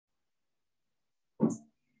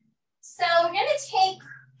So we're going to take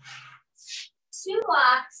 2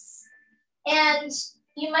 blocks, and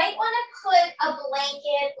you might want to put a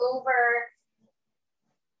blanket over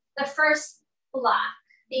the first block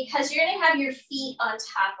because you're going to have your feet on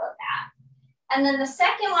top of that. And then the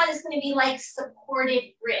second one is going to be like supported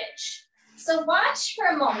bridge. So watch for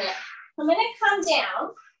a moment. I'm going to come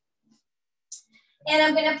down and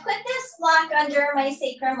I'm going to put this block under my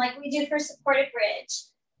sacrum like we do for supported bridge.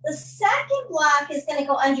 The second block is going to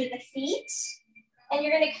go under the feet, and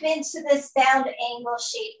you're going to come into this bound angle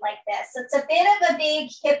shape like this. So it's a bit of a big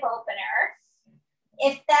hip opener.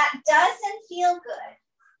 If that doesn't feel good,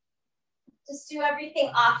 just do everything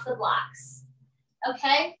off the blocks.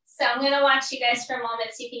 Okay? So I'm going to watch you guys for a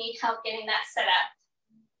moment, see if you need help getting that set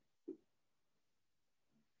up.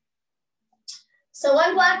 So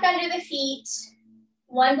 1 block under the feet,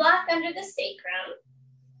 1 block under the sacrum.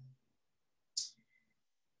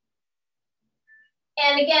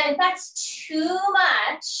 And again, if that's too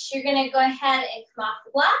much, you're going to go ahead and come off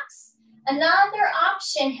the blocks. Another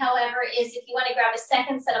option, however, is if you want to grab a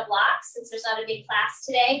second set of blocks, since there's not a big class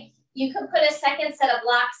today, you could put a second set of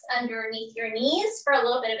blocks underneath your knees for a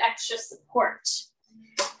little bit of extra support.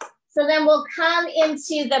 So then we'll come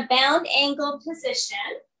into the bound angle position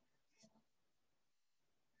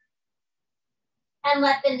and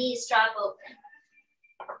let the knees drop open.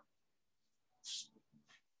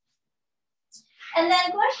 And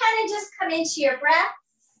then go ahead and just come into your breath,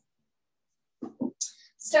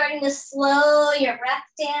 starting to slow your breath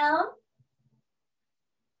down.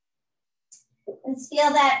 And feel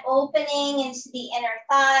that opening into the inner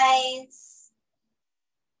thighs.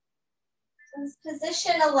 This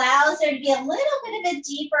position allows there to be a little bit of a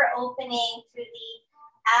deeper opening through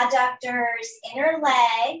the adductors, inner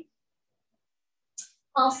leg.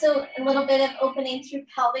 Also a little bit of opening through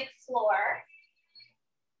pelvic floor.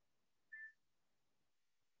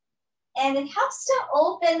 And it helps to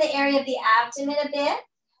open the area of the abdomen a bit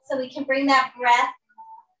so we can bring that breath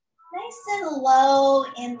nice and low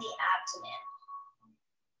in the abdomen.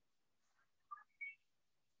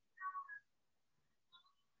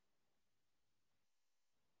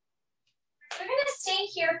 We're going to stay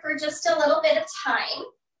here for just a little bit of time.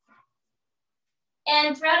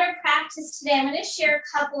 And throughout our practice today, I'm going to share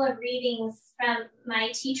a couple of readings from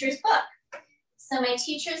my teacher's book. So my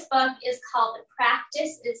teacher's book is called The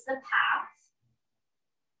Practice is the Path.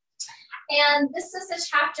 And this is a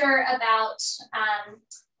chapter about,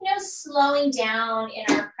 slowing down in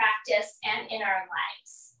our practice and in our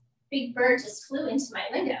lives. Big bird just flew into my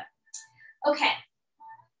window. Okay,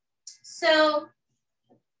 so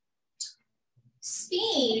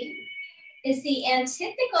speed is the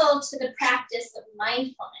antithetical to the practice of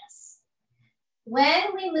mindfulness.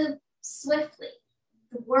 When we move swiftly,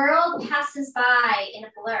 the world passes by in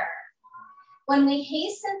a blur. When we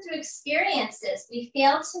hasten through experiences, we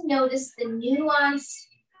fail to notice the nuanced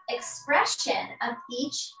expression of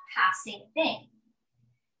each passing thing.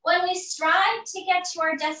 When we strive to get to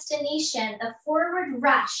our destination, the forward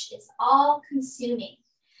rush is all-consuming,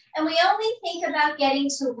 and we only think about getting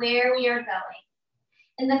to where we are going.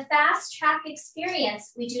 In the fast-track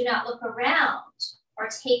experience, we do not look around or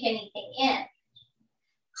take anything in.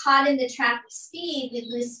 Caught in the trap of speed, we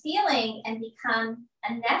lose feeling and become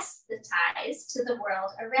anesthetized to the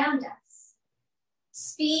world around us.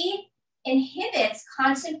 Speed inhibits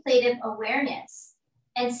contemplative awareness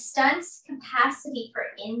and stunts capacity for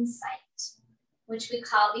insight, which we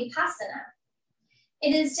call vipassana.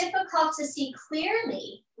 It is difficult to see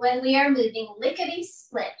clearly when we are moving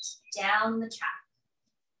lickety-split down the track.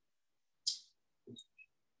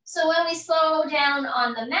 So when we slow down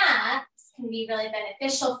on the mat, can be really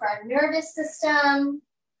beneficial for our nervous system,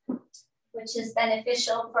 which is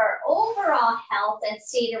beneficial for our overall health and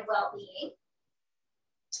state of well-being.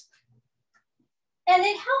 And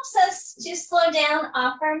it helps us to slow down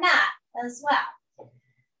off our mat as well.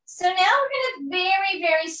 So now we're going to very,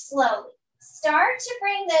 very slowly start to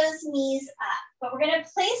bring those knees up, but we're going to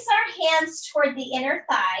place our hands toward the inner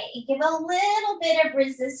thigh and give a little bit of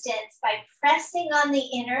resistance by pressing on the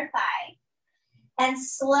inner thigh. And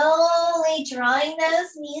slowly drawing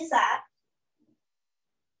those knees up.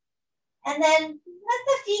 And then let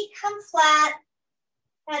the feet come flat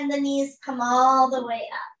and the knees come all the way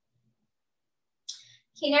up.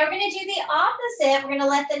 Okay, now we're going to do the opposite. We're going to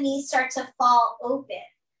let the knees start to fall open.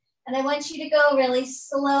 And I want you to go really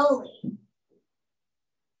slowly.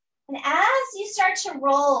 And as you start to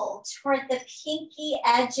roll toward the pinky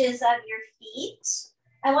edges of your feet,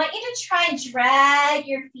 I want you to try and drag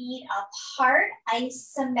your feet apart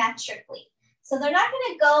isometrically. So they're not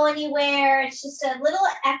going to go anywhere. It's just a little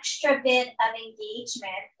extra bit of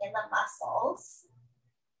engagement in the muscles.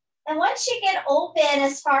 And once you get open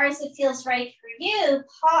as far as it feels right for you,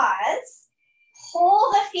 pause.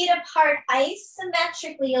 Pull the feet apart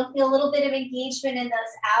isometrically. You'll feel a little bit of engagement in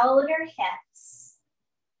those outer hips.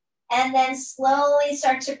 And then slowly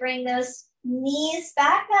start to bring those knees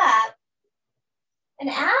back up. And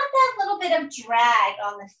add that little bit of drag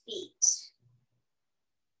on the feet.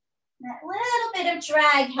 That little bit of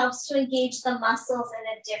drag helps to engage the muscles in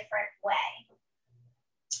a different way.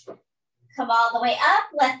 Come all the way up,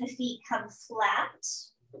 let the feet come flat.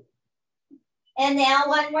 And now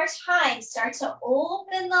one more time, start to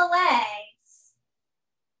open the legs.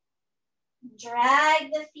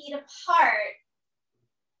 Drag the feet apart.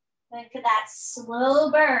 Look at that slow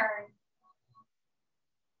burn.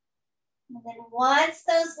 And then once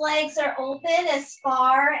those legs are open as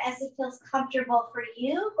far as it feels comfortable for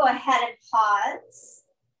you, go ahead and pause.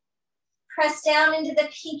 Press down into the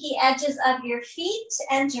pinky edges of your feet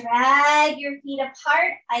and drag your feet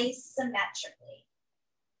apart isometrically.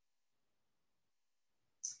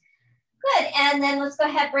 Good, and then let's go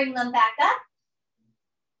ahead, bring them back up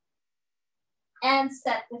and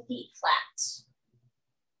set the feet flat.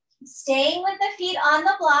 Staying with the feet on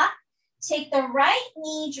the block, take the right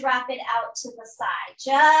knee, drop it out to the side,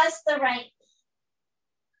 just the right knee.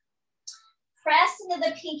 Press into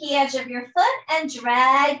the pinky edge of your foot and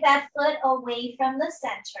drag that foot away from the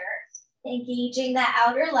center, engaging the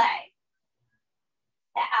outer leg,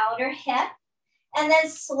 the outer hip, and then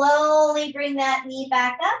slowly bring that knee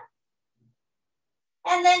back up.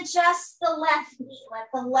 And then just the left knee. Let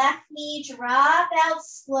the left knee drop out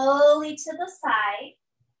slowly to the side.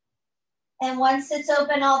 And once it's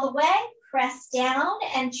open all the way, press down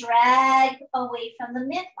and drag away from the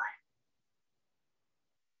midline.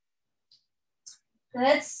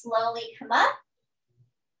 Good, slowly come up.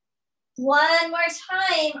 One more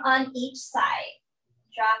time on each side.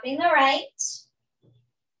 Dropping the right.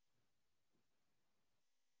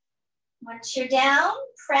 Once you're down,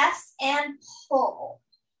 press and pull.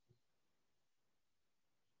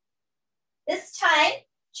 This time,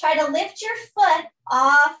 try to lift your foot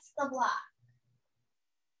off the block.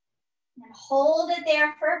 And hold it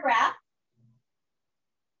there for a breath.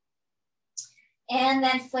 And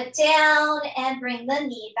then foot down and bring the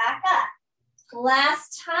knee back up.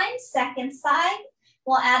 Last time, second side.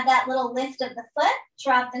 We'll add that little lift of the foot.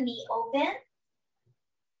 Drop the knee open.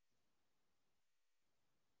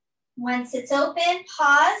 Once it's open,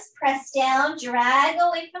 pause, press down, drag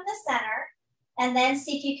away from the center, and then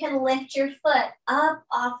see if you can lift your foot up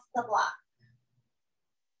off the block.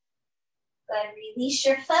 Good, release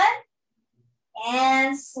your foot,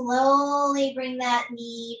 and slowly bring that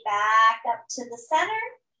knee back up to the center.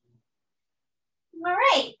 All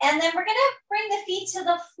right, and then we're gonna bring the feet to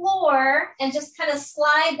the floor and just kind of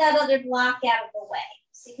slide that other block out of the way.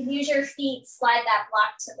 So you can use your feet, slide that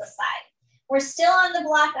block to the side. We're still on the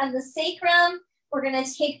block on the sacrum. We're gonna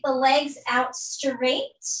take the legs out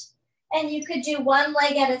straight, and you could do one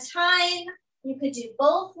leg at a time. You could do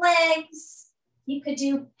both legs. You could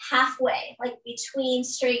do halfway, like between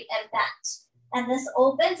straight and bent. And this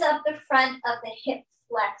opens up the front of the hip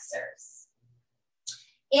flexors.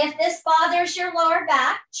 If this bothers your lower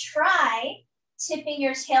back, try tipping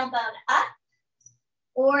your tailbone up,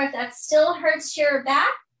 or if that still hurts your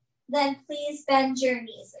back, then please bend your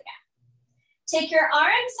knees again. Take your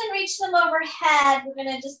arms and reach them overhead. We're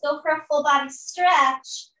gonna just go for a full body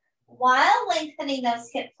stretch while lengthening those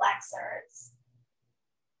hip flexors.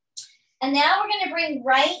 And now we're gonna bring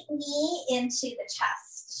right knee into the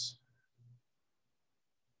chest.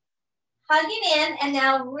 Hug it in, and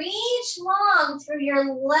now reach long through your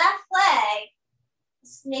left leg.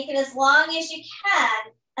 Just make it as long as you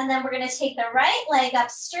can. And then we're gonna take the right leg up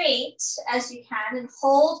straight as you can and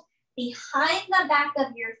hold behind the back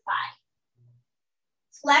of your thigh.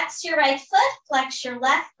 Flex your right foot, flex your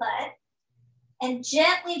left foot, and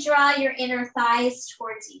gently draw your inner thighs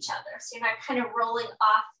towards each other. So you're not kind of rolling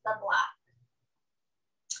off the block.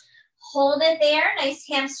 Hold it there, nice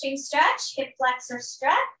hamstring stretch, hip flexor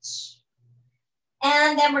stretch.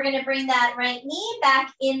 And then we're gonna bring that right knee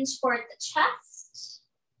back in toward the chest.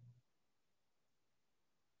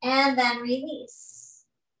 And then release.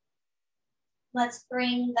 Let's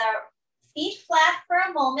bring the feet flat for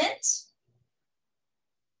a moment.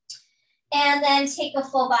 And then take a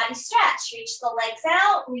full body stretch. Reach the legs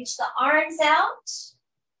out, reach the arms out.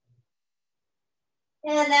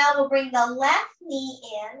 And now we'll bring the left knee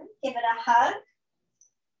in, give it a hug,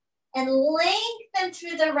 and lengthen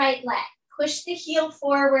through the right leg. Push the heel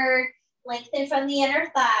forward, lengthen from the inner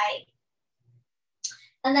thigh.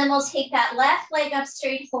 And then we'll take that left leg up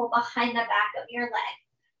straight, hold behind the back of your leg,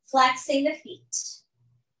 flexing the feet.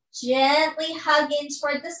 Gently hug in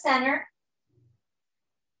toward the center.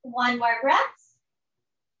 One more breath.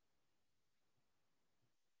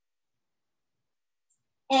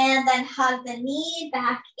 And then hug the knee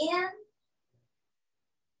back in.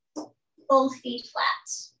 Both feet flat.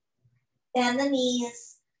 Bend the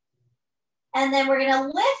knees. And then we're gonna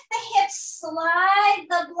lift the hips, slide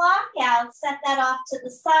the block out, set that off to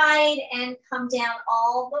the side and come down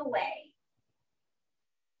all the way.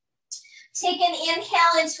 Take an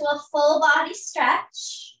inhale into a full body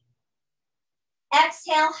stretch.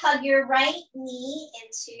 Exhale, hug your right knee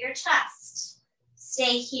into your chest.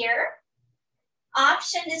 Stay here.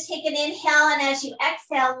 Option to take an inhale, and as you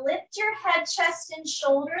exhale, lift your head, chest, and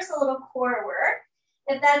shoulders a little core work.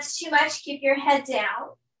 If that's too much, keep your head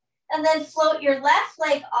down. And then float your left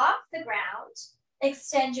leg off the ground.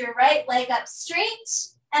 Extend your right leg up straight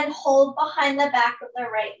and hold behind the back of the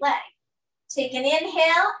right leg. Take an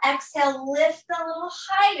inhale, exhale, lift a little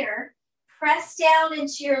higher. Press down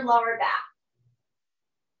into your lower back.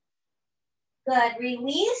 Good,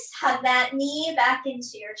 release, hug that knee back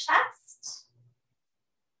into your chest.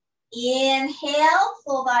 Inhale,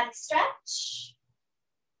 full body stretch.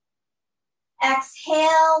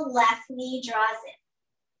 Exhale, left knee draws in.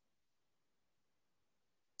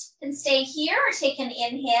 And stay here or take an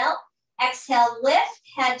inhale. Exhale, lift,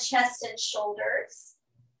 head, chest, and shoulders.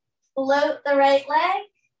 Float the right leg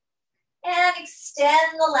and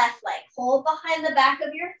extend the left leg. Hold behind the back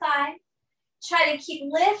of your thigh. Try to keep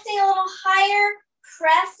lifting a little higher.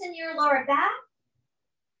 Press in your lower back.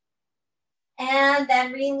 And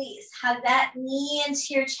then release. Hug that knee into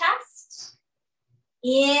your chest.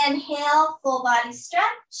 Inhale, full body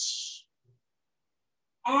stretch.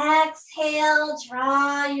 Exhale,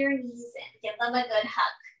 draw your knees in. Give them a good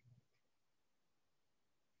hug.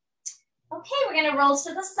 Okay, we're gonna roll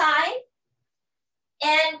to the side.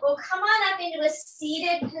 And we'll come on up into a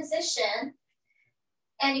seated position.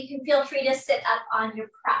 And you can feel free to sit up on your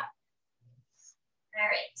prop. All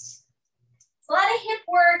right. A lot of hip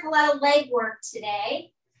work, a lot of leg work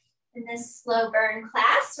today in this slow burn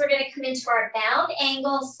class. We're gonna come into our bound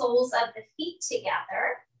angle, soles of the feet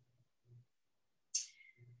together.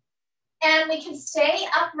 And we can stay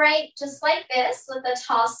upright just like this with a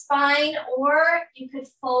tall spine, or you could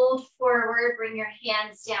fold forward, bring your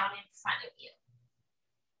hands down in front of you.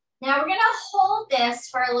 Now we're gonna hold this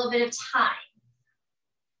for a little bit of time.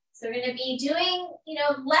 So we're gonna be doing,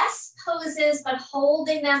 less poses, but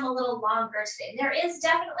holding them a little longer today. There is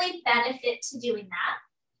definitely benefit to doing that.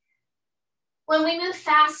 When we move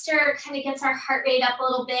faster, it kind of gets our heart rate up a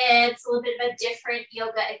little bit. It's a little bit of a different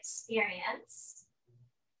yoga experience.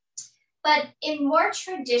 But in more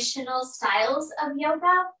traditional styles of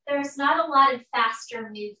yoga, there's not a lot of faster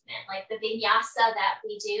movement, like the vinyasa that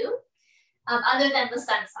we do, other than the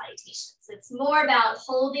sun salutations. It's more about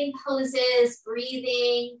holding poses,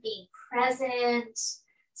 breathing, being present,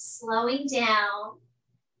 slowing down,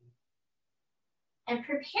 and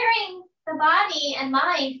preparing the body and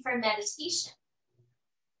mind for meditation.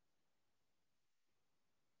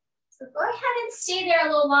 So go ahead and stay there a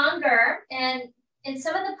little longer, and in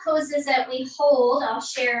some of the poses that we hold, I'll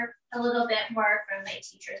share a little bit more from my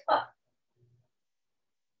teacher's book.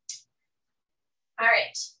 All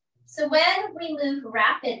right, so when we move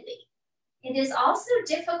rapidly, it is also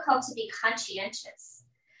difficult to be conscientious.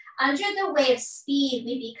 Under the way of speed,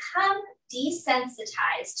 we become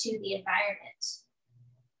desensitized to the environment.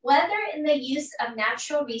 Whether in the use of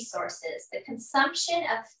natural resources, the consumption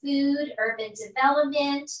of food, urban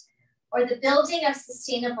development, or the building of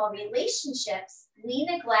sustainable relationships, we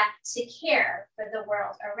neglect to care for the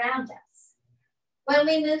world around us. When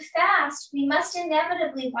we move fast, we must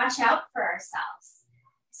inevitably watch out for ourselves.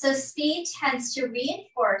 So speed tends to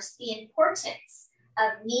reinforce the importance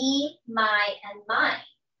of me, my, and mine,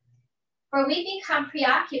 for we become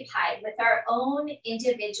preoccupied with our own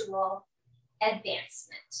individual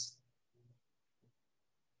advancement.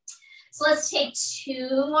 So let's take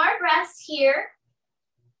 2 more breaths here.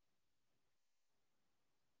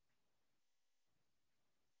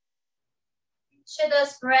 Make sure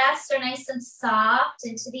those breaths are nice and soft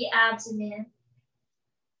into the abdomen.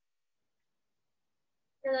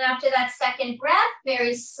 And then after that second breath,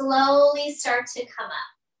 very slowly start to come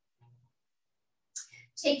up.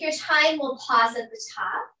 Take your time, we'll pause at the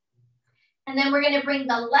top. And then we're gonna bring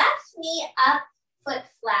the left knee up, foot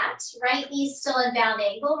flat, right knee still in bound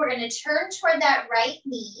angle. We're gonna turn toward that right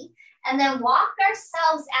knee and then walk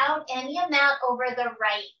ourselves out any amount over the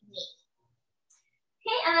right knee.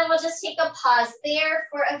 Okay, and then we'll just take a pause there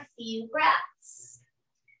for a few breaths.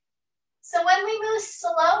 So when we move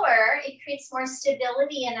slower, it creates more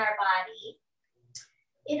stability in our body.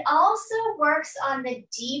 It also works on the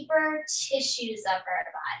deeper tissues of our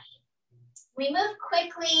body. We move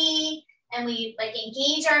quickly and we like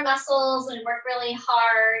engage our muscles and work really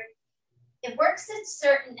hard. It works in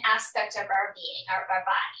certain aspects of our being, of our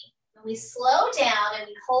body. When we slow down and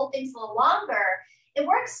we hold things a little longer, it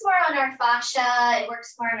works more on our fascia, it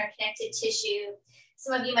works more on our connective tissue.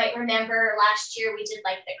 Some of you might remember last year we did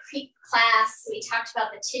like the creep class. We talked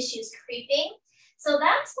about the tissues creeping. So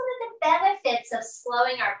that's one of the benefits of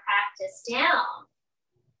slowing our practice down.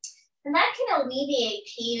 And that can alleviate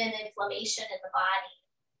pain and inflammation in the body.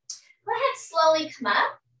 Go ahead, slowly come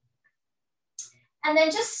up. And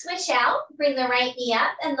then just switch out, bring the right knee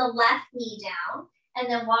up and the left knee down. And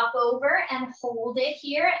then walk over and hold it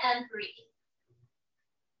here and breathe.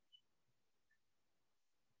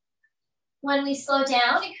 When we slow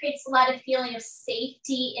down, it creates a lot of feeling of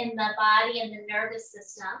safety in the body and the nervous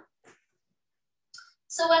system.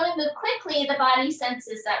 So when we move quickly, the body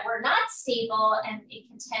senses that we're not stable and it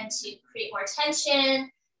can tend to create more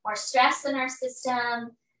tension, more stress in our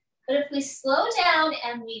system. But if we slow down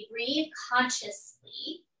and we breathe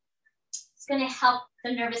consciously, it's going to help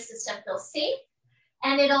the nervous system feel safe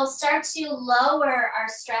and it'll start to lower our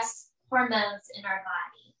stress hormones in our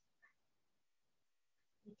body.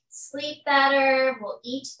 We can sleep better, we'll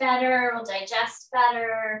eat better, we'll digest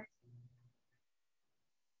better.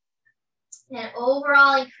 And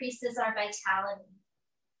overall increases our vitality.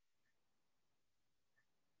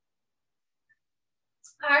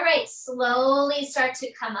 All right, slowly start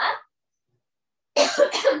to come up.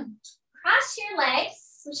 Cross your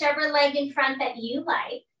legs, whichever leg in front that you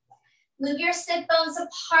like. Move your sit bones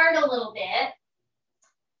apart a little bit.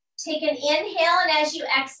 Take an inhale, and as you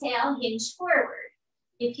exhale, hinge forward.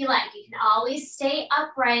 If you like, you can always stay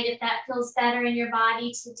upright if that feels better in your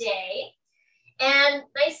body today. And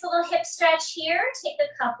nice little hip stretch here. Take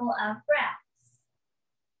a couple of breaths.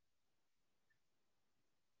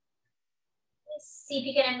 See if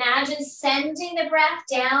you can imagine sending the breath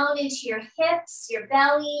down into your hips, your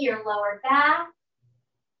belly, your lower back.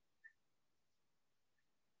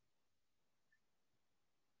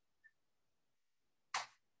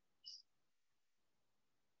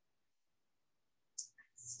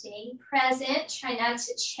 Staying present, try not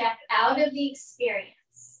to check out of the experience.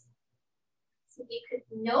 So you could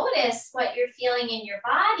notice what you're feeling in your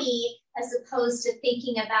body as opposed to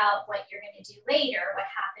thinking about what you're going to do later, what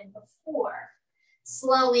happened before.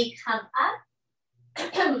 Slowly come up,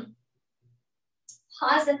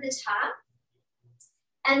 pause at the top,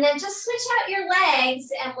 and then just switch out your legs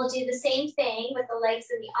and we'll do the same thing with the legs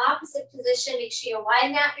in the opposite position. Make sure you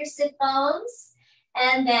widen out your sit bones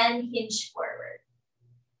and then hinge forward.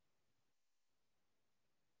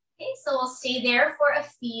 Okay, so we'll stay there for a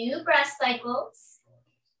few breath cycles.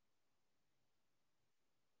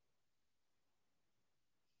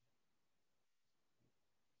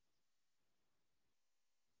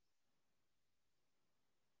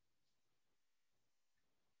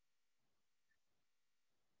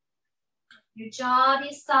 Your jaw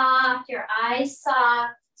be soft, your eyes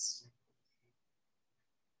soft.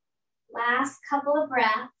 Last couple of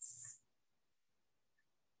breaths.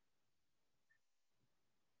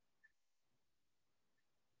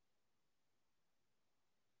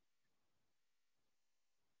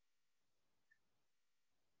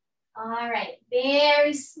 All right,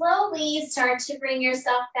 very slowly start to bring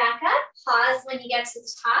yourself back up. Pause when you get to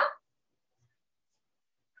the top.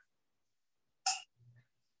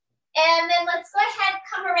 And then let's go ahead,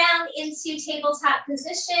 come around into tabletop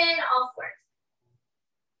position, all fours.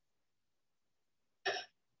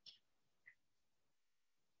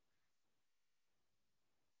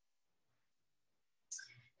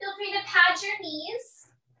 Feel free to pad your knees.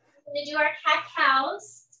 We're gonna do our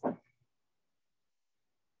cat-cows.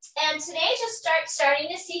 And today, just starting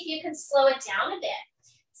to see if you can slow it down a bit.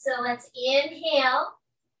 So let's inhale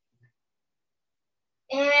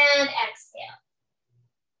and exhale.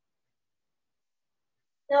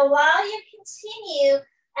 Now, while you continue,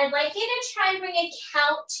 I'd like you to try and bring a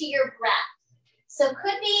count to your breath. So it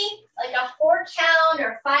could be like a 4 count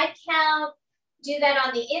or 5 count. Do that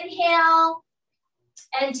on the inhale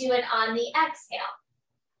and do it on the exhale.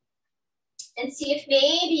 And see if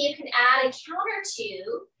maybe you can add a count or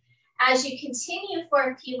 2 as you continue for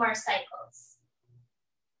a few more cycles.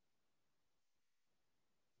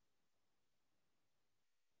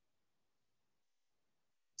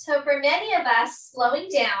 So for many of us, slowing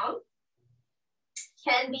down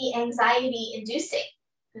can be anxiety inducing.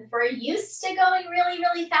 If we're used to going really,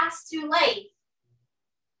 really fast through life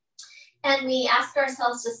and we ask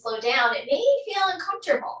ourselves to slow down, it may feel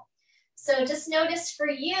uncomfortable. So just notice for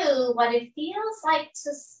you what it feels like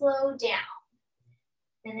to slow down.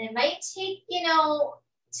 And it might take, you know,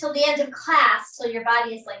 till the end of class, till your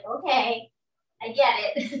body is like, okay, I get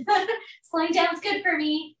it. Slowing down is good for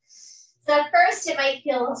me. So at first it might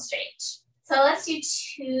feel a little strange. So let's do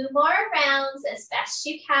 2 more rounds as best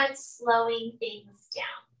you can, slowing things down.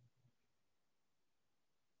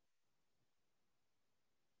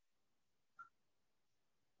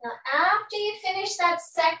 Now, after you finish that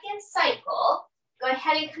second cycle, go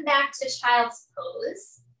ahead and come back to child's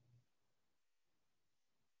pose.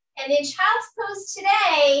 And in child's pose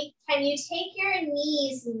today, can you take your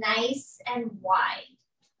knees nice and wide?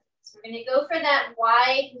 So we're going to go for that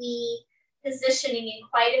wide knee positioning in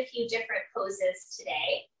quite a few different poses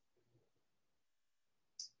today.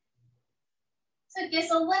 So it gives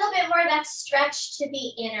a little bit more of that stretch to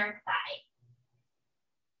the inner thigh.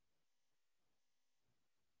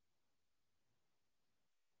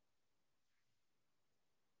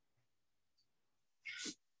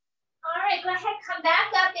 All right, go ahead, come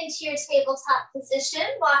back up into your tabletop position.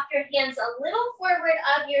 Walk your hands a little forward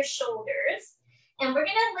of your shoulders. And we're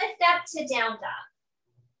gonna lift up to down dog.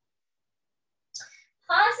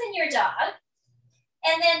 Pause in your dog.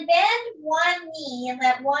 And then bend one knee and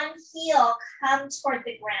let one heel come toward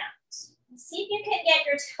the ground. See if you can get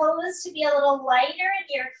your toes to be a little lighter and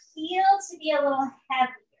your heel to be a little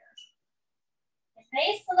heavier. A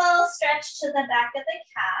nice little stretch to the back of the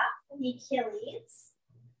calf and the Achilles.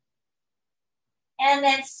 And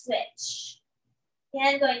then switch.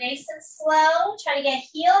 Again, going nice and slow. Try to get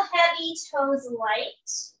heel heavy, toes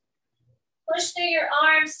light. Push through your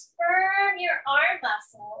arms, firm your arm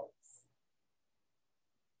muscles.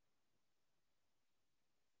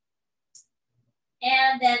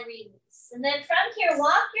 And then release. And then from here,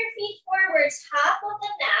 walk your feet forward, top of the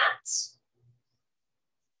mat.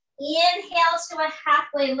 Inhale to a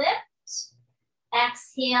halfway lift.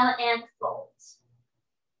 Exhale and fold.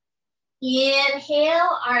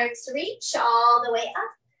 Inhale, arms reach all the way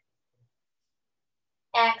up.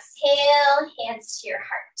 Exhale, hands to your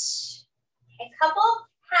heart. A couple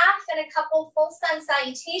half and a couple full sun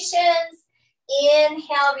salutations.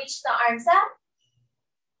 Inhale, reach the arms up.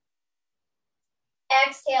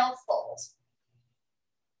 Exhale, fold.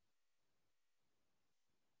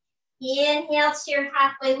 Inhale to your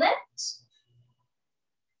halfway lift.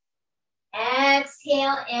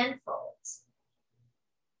 Exhale and fold.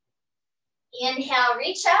 Inhale,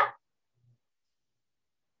 reach up.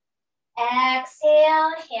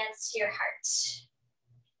 Exhale, hands to your heart.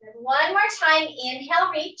 And one more time,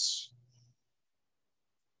 inhale, reach.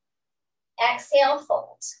 Exhale,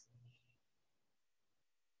 fold.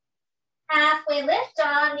 Halfway lift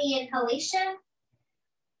on the inhalation.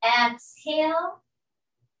 Exhale.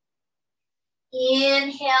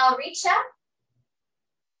 Inhale, reach up.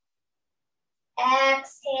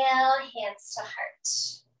 Exhale, hands to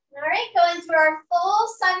heart. All right, going through our full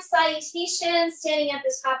sun salutation, standing at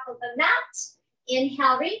the top of the mat.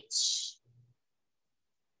 Inhale, reach.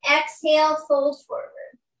 Exhale, fold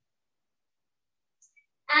forward.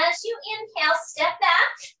 As you inhale, step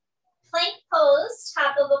back, plank pose,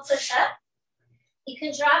 top of a push-up. You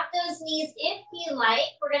can drop those knees if you like.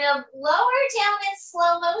 We're gonna lower down in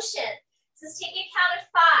slow motion. So let's take a count of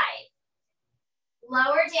 5.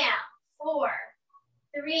 Lower down, 4,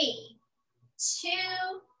 3,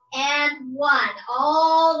 2, and 1.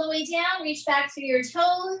 All the way down, reach back through your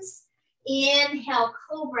toes. Inhale,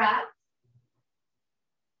 cobra.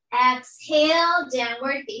 Exhale,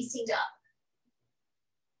 downward facing dog.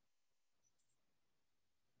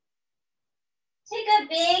 Take a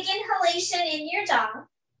big inhalation in your dog.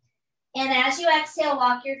 And as you exhale,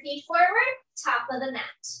 walk your feet forward, top of the mat.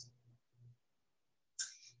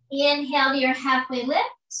 Inhale to your halfway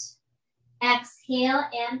lift. Exhale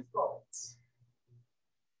and fold.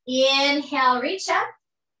 Inhale, reach up.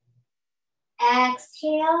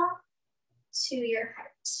 Exhale to your heart.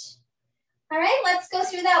 All right, let's go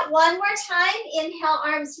through that one more time. Inhale,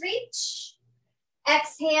 arms reach.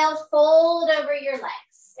 Exhale, fold over your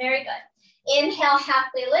legs. Very good. Inhale,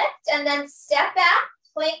 halfway lift, and then step back,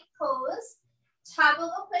 plank pose, top of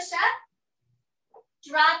a push-up.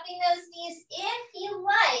 Dropping those knees if you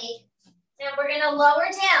like. And we're gonna lower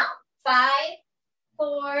down. 5,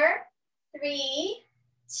 4, 3,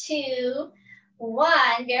 2,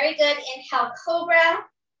 1. Very good. Inhale, cobra.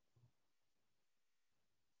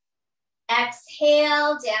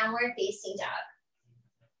 Exhale, downward facing dog.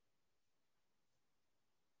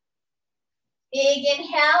 Big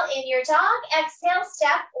inhale in your dog. Exhale,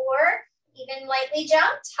 step or even lightly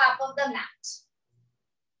jump, top of the mat.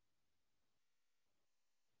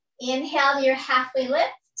 Inhale to your halfway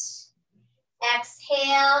lift.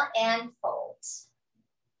 Exhale and fold.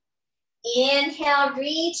 Inhale,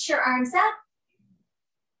 reach your arms up.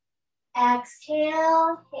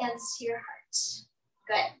 Exhale, hands to your heart.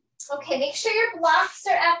 Good. Okay, make sure your blocks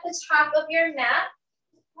are at the top of your mat.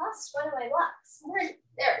 Lost one of my blocks.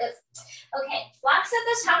 There it is. Okay, blocks at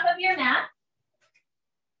the top of your mat.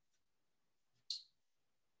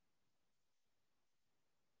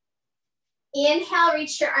 Inhale,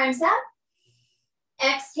 reach your arms up.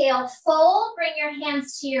 Exhale, fold, bring your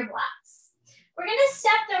hands to your blocks. We're gonna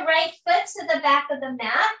step the right foot to the back of the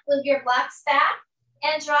mat, move your blocks back,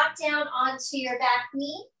 and drop down onto your back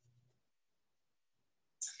knee.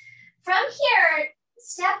 From here,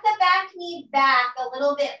 step the back knee back a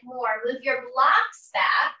little bit more. Move your blocks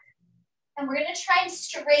back, and we're gonna try and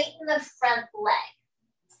straighten the front leg.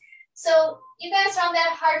 So you guys are on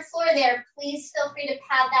that hard floor there. Please feel free to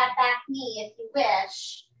pad that back knee if you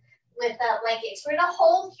wish with leggings. We're gonna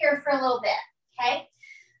hold here for a little bit, okay?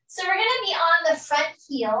 So we're gonna be on the front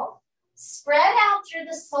heel, spread out through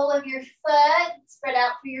the sole of your foot, spread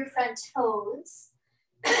out through your front toes.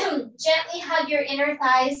 Gently hug your inner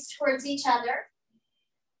thighs towards each other.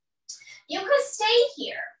 You could stay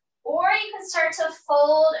here, or you can start to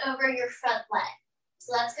fold over your front leg.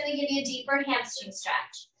 So that's gonna give you a deeper hamstring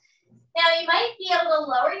stretch. Now you might be able to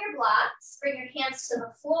lower your blocks, bring your hands to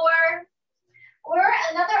the floor, or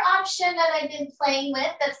another option that I've been playing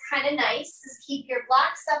with that's kind of nice is keep your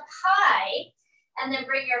blocks up high and then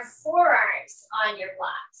bring your forearms on your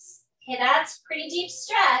blocks. Okay, that's a pretty deep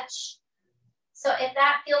stretch. So if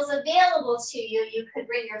that feels available to you, you could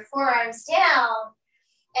bring your forearms down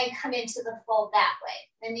and come into the fold that way.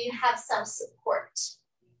 Then you have some support.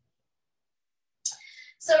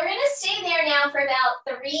 So we're gonna stay there now for about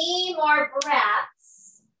 3 more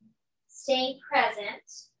breaths, staying present.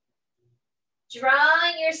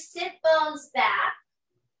 Drawing your sit bones back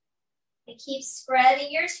and keep spreading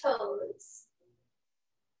your toes.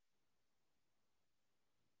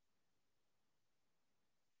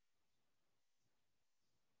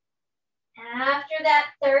 After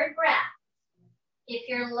that third breath, if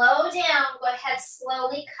you're low down, go ahead,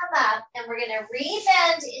 slowly come up, and we're gonna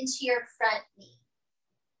rebend into your front knee.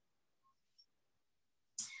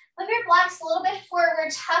 Move your blocks a little bit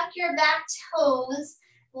forward, tuck your back toes,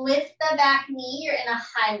 lift the back knee, you're in a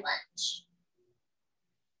high lunge.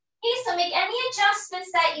 Okay, so make any adjustments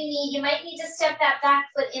that you need. You might need to step that back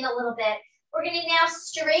foot in a little bit. We're gonna now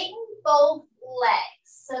straighten both legs.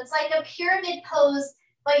 So it's like a pyramid pose,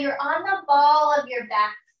 but you're on the ball of your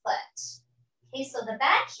back foot. Okay, so the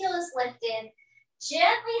back heel is lifted.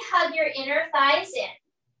 Gently hug your inner thighs in.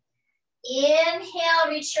 Inhale,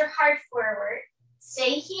 reach your heart forward.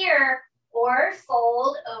 Stay here or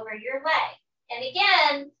fold over your leg. And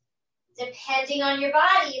again, depending on your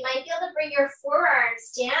body, you might be able to bring your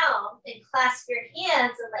forearms down and clasp your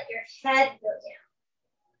hands and let your head go down.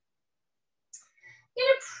 You're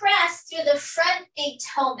gonna press through the front big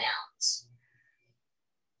toe mount.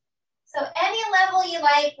 So any level you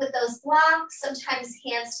like with those blocks, sometimes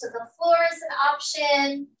hands to the floor is an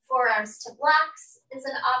option, forearms to blocks is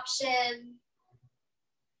an option.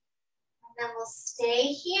 And then we'll stay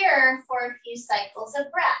here for a few cycles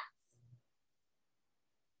of breath.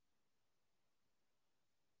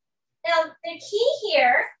 Now, the key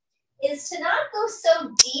here is to not go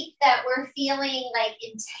so deep that we're feeling like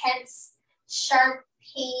intense, sharp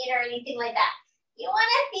pain or anything like that. You want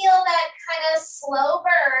to feel that kind of slow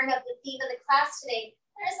burn of the theme of the class today.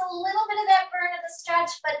 There's a little bit of that burn of the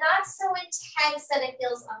stretch, but not so intense that it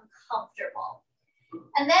feels uncomfortable.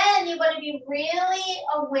 And then you want to be really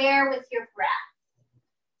aware with your breath.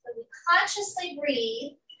 So we consciously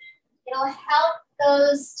breathe. It'll help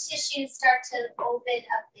those tissues start to open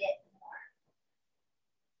a bit more.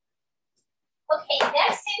 Okay,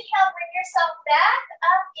 next inhale, bring yourself back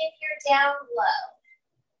up if you're down low.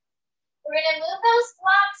 We're gonna move those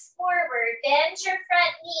blocks forward, bend your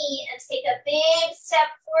front knee and take a big step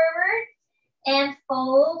forward and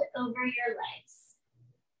fold over your legs.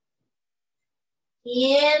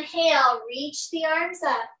 Inhale, reach the arms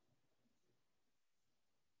up.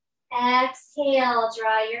 Exhale,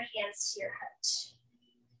 draw your hands to your heart.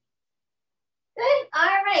 Good,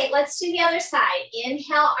 all right, let's do the other side.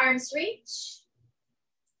 Inhale, arms reach.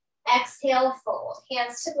 Exhale, fold,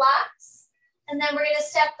 hands to blocks. And then we're gonna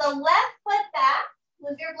step the left foot back,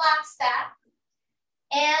 move your blocks back,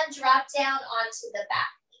 and drop down onto the back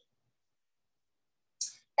knee.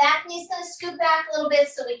 Back knee's gonna scoot back a little bit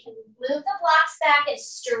so we can move the blocks back and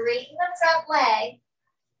straighten the front leg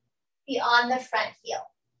beyond the front heel.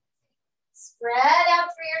 Spread out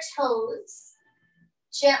through your toes.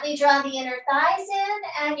 Gently draw the inner thighs in,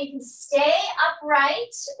 and you can stay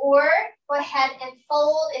upright or go ahead and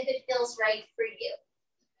fold if it feels right for you.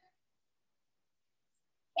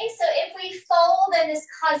 Okay, so if we fold and this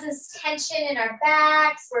causes tension in our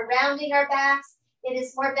backs, we're rounding our backs, it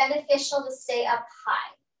is more beneficial to stay up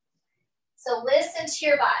high. So listen to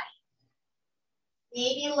your body.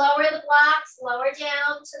 Maybe lower the blocks, lower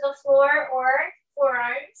down to the floor or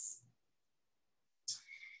forearms.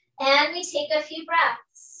 And we take a few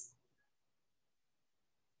breaths.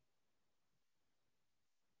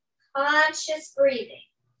 Conscious breathing.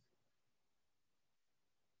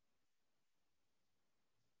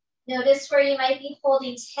 Notice where you might be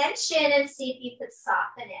holding tension and see if you could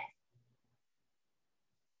soften it.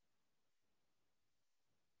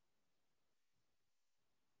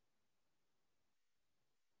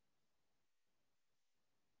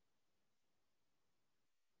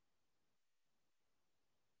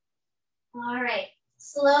 All right,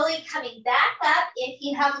 slowly coming back up. If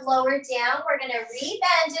you have lowered down, we're gonna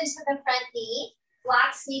rebend into the front knee.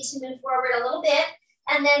 Blocks need to move forward a little bit,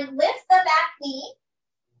 and then lift the back knee.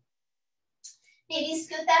 Maybe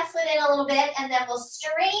scoot that foot in a little bit, and then we'll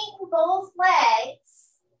straighten both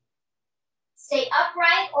legs. Stay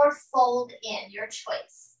upright or fold in, your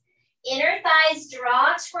choice. Inner thighs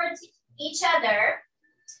draw towards each other,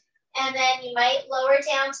 and then you might lower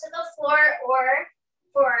down to the floor or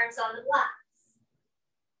forearms on the blocks.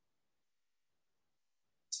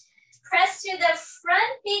 Press through the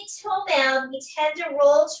front big toe mound. We tend to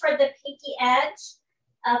roll toward the pinky edge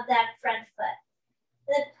of that front foot.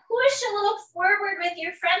 Then push a little forward with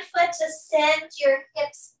your front foot to send your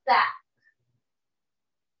hips back.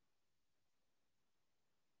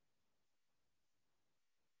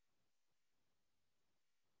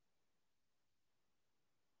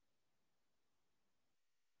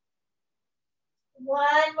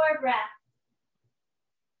 One more breath.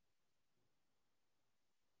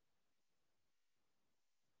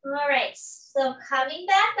 All right, so coming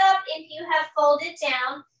back up, if you have folded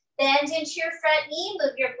down, bend into your front knee,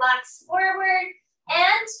 move your blocks forward,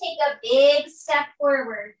 and take a big step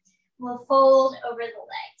forward. We'll fold over the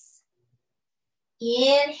legs.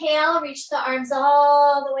 Inhale, reach the arms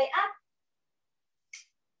all the way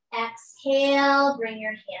up. Exhale, bring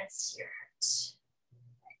your hands to your heart.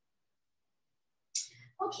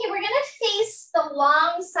 Okay, we're gonna face the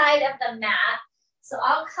long side of the mat. So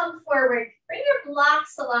I'll come forward, bring your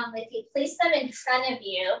blocks along with you, place them in front of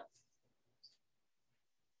you.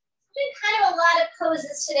 We did kind of a lot of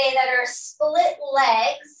poses today that are split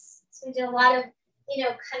legs. So we did a lot of,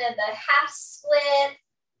 kind of the half split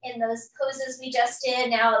in those poses we just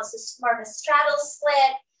did. Now it's just more of a straddle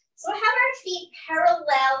split. So we'll have our feet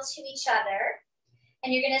parallel to each other.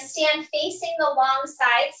 And you're gonna stand facing the long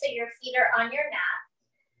side so your feet are on your mat.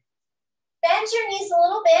 Bend your knees a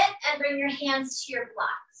little bit and bring your hands to your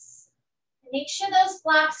blocks. Make sure those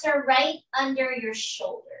blocks are right under your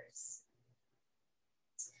shoulders.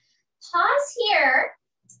 Pause here,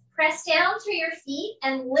 press down through your feet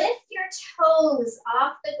and lift your toes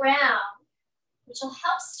off the ground, which will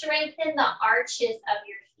help strengthen the arches of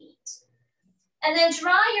your feet. And then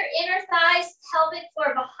draw your inner thighs, pelvic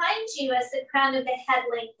floor behind you as the crown of the head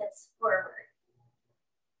lengthens forward.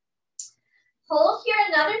 Hold here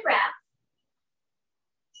another breath.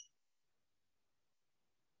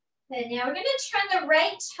 And now we're going to turn the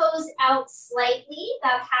right toes out slightly,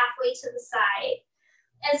 about halfway to the side.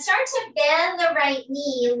 And start to bend the right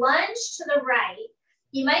knee, lunge to the right.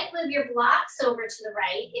 You might move your blocks over to the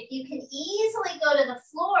right. If you can easily go to the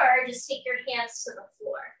floor, just take your hands to the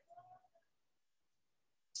floor.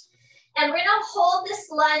 And we're going to hold this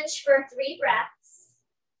lunge for 3 breaths.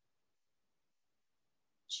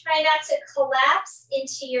 Try not to collapse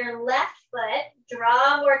into your left foot.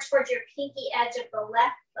 Draw more towards your pinky edge of the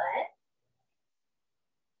left foot.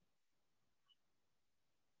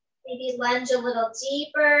 Maybe lunge a little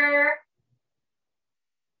deeper.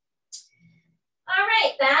 All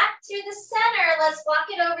right, back through the center. Let's walk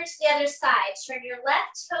it over to the other side. Turn your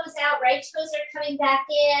left toes out, right toes are coming back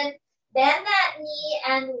in. Bend that knee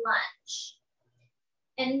and lunge.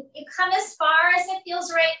 And you come as far as it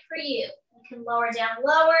feels right for you. You can lower down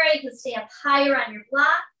lower, you can stay up higher on your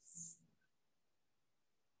blocks.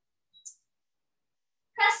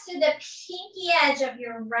 Press through the pinky edge of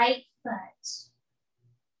your right foot.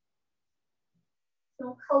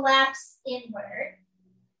 Don't collapse inward.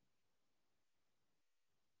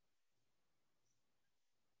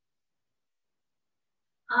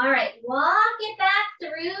 All right, walk it back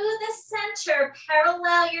through the center,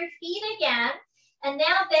 parallel your feet again. And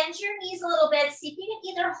now bend your knees a little bit. See if you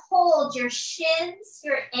can either hold your shins,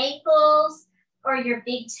 your ankles, or your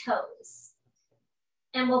big toes.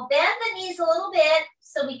 And we'll bend the knees a little bit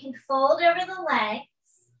so we can fold over the legs.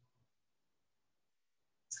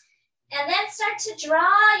 And then start to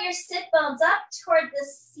draw your sit bones up toward the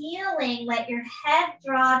ceiling. Let your head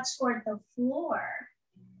draw toward the floor.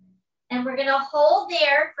 And we're gonna hold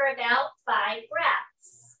there for about 5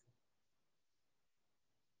 breaths.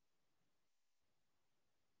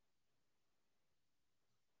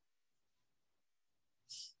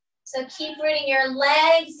 So keep rooting your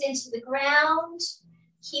legs into the ground.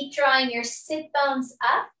 Keep drawing your sit bones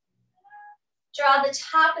up. Draw the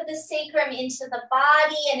top of the sacrum into the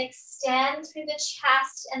body and extend through the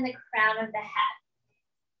chest and the crown of the head.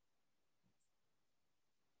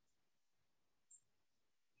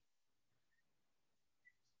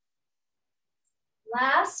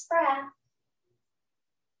 Last breath.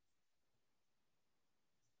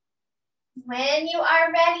 When you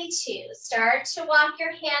are ready to, start to walk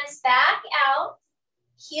your hands back out.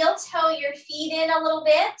 Heel toe your feet in a little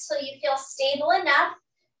bit so you feel stable enough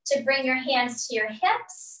to bring your hands to your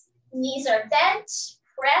hips. Knees are bent.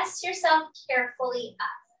 Press yourself carefully up.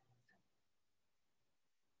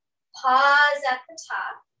 Pause at the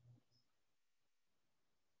top.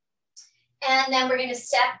 And then we're going to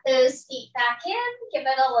step those feet back in, give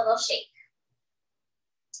it a little shake.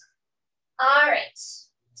 All right,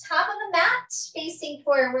 top of the mat, facing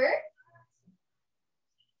forward.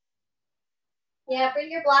 Yeah, bring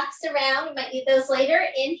your blocks around. You might need those later.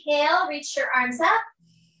 Inhale, reach your arms up.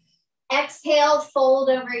 Exhale, fold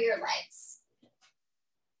over your legs.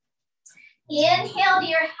 Inhale to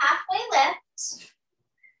your halfway lift.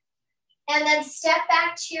 And then step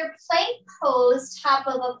back to your plank pose, top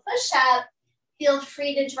of a push-up. Feel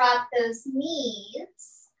free to drop those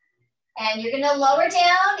knees. And you're gonna lower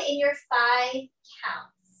down in your 5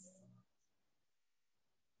 counts.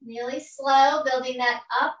 Really slow, building that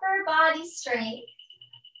upper body strength.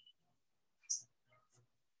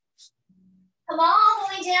 Come all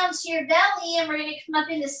the way down to your belly, and we're gonna come up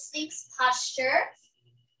into Sphinx posture.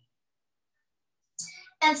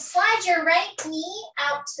 And slide your right knee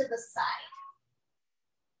out to the side.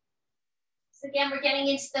 So again, we're getting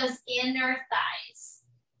into those inner thighs.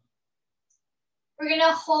 We're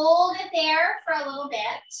gonna hold it there for a little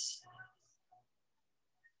bit.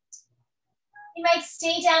 You might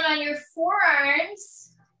stay down on your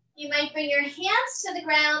forearms. You might bring your hands to the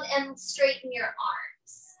ground and straighten your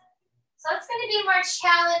arms. So it's gonna be more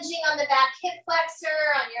challenging on the back hip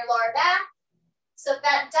flexor, on your lower back. So if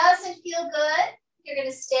that doesn't feel good, you're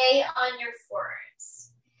gonna stay on your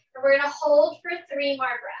forearms. And we're gonna hold for 3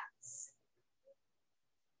 more breaths.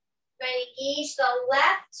 We're gonna engage the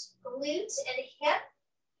left glute and hip.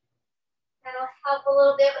 That'll help a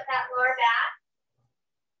little bit with that lower back.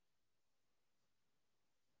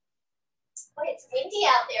 Boy, it's windy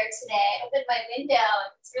out there today. I opened my window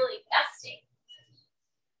and it's really gusting.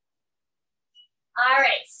 All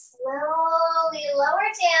right, slowly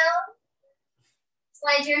lower down.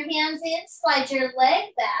 Slide your hands in, slide your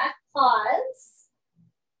leg back, pause.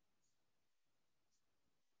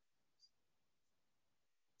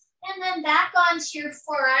 And then back onto your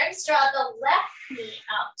forearms, draw the left knee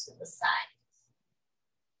out to the side.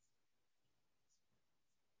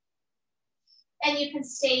 And you can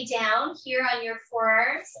stay down here on your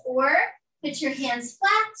forearms or put your hands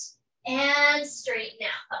flat and straighten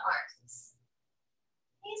out the arms.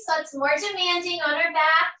 Okay, so it's more demanding on our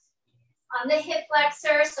back, on the hip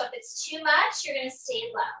flexor. So if it's too much, you're gonna stay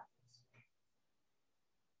low.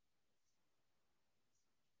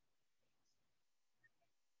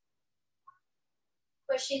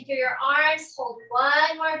 Pushing through your arms, hold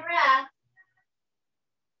 1 more breath.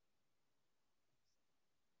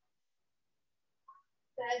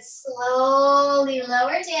 Good, slowly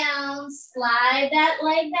lower down, slide that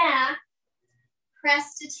leg back,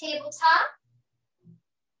 press to tabletop.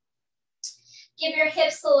 Give your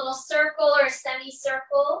hips a little circle or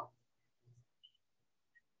semicircle.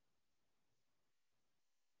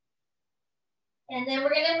 And then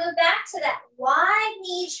we're gonna move back to that wide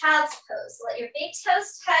knee child's pose. Let your big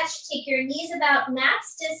toes touch, take your knees about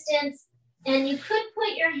max distance, and you could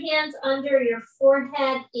put your hands under your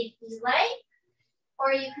forehead if you like,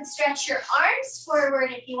 or you could stretch your arms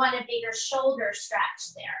forward if you want a bigger shoulder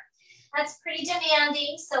stretch there. That's pretty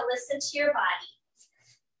demanding, so listen to your body.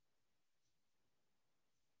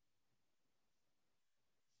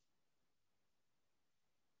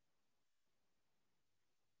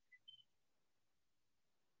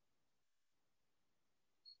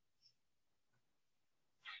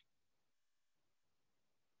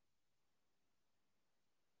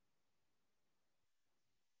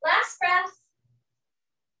 Last breath.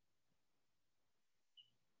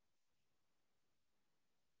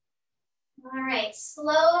 All right,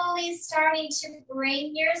 slowly starting to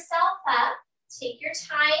bring yourself up. Take your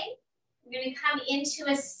time. We're going to come into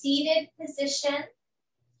a seated position.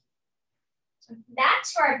 Back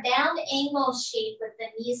to our bound angle shape with the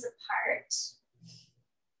knees apart.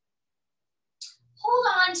 Hold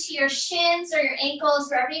on to your shins or your ankles,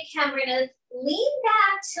 wherever you can. We're going to lean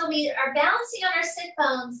back till we are balancing on our sit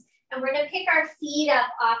bones, and we're going to pick our feet up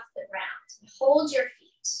off the ground. Hold your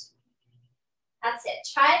feet. That's it.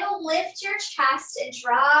 Try to lift your chest and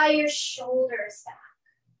draw your shoulders back.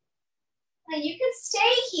 Now you can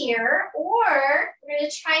stay here, or we're going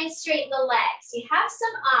to try and straighten the legs. You have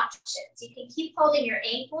some options. You can keep holding your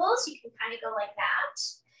ankles. You can kind of go like that.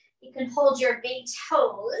 You can hold your big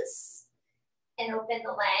toes and open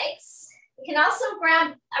the legs. You can also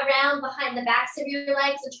grab around behind the backs of your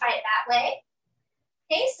legs and try it that way.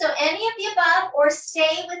 Okay, so any of the above, or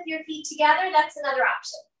stay with your feet together, that's another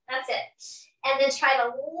option. That's it. And then try to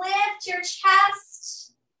lift your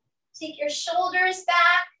chest, take your shoulders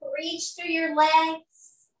back, reach through your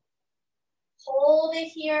legs, hold it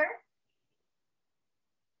here.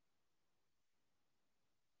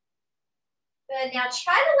 Good, now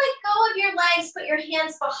try to let go of your legs, put your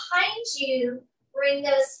hands behind you, bring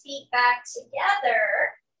those feet back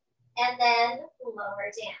together, and then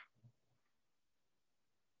lower down.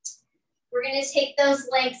 We're going to take those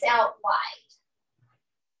legs out wide.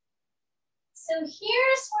 So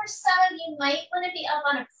here's where some of you might want to be up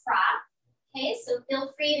on a prop. Okay, so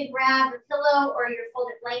feel free to grab a pillow or your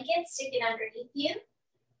folded blanket, stick it underneath you.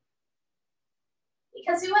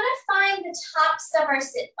 Because we want to find the tops of our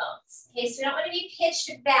sit bones. Okay, so we don't want to be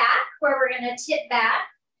pitched back where we're going to tip back.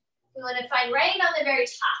 We want to find right on the very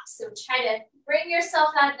top. So try to bring yourself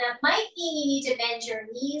out. That might mean you need to bend your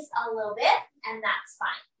knees a little bit, and that's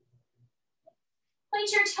fine.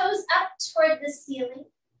 Point your toes up toward the ceiling.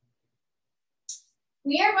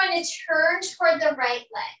 We are going to turn toward the right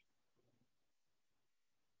leg.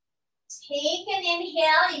 Take an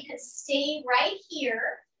inhale. You can stay right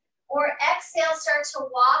here, or exhale, start to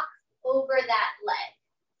walk over that leg.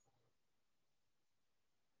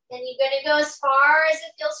 Then you're going to go as far as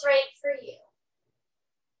it feels right for you.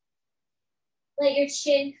 Let your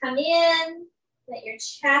chin come in. Let your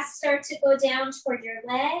chest start to go down toward your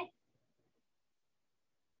leg.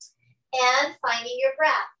 And finding your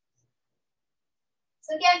breath.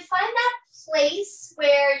 So again, find that place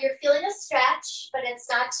where you're feeling a stretch, but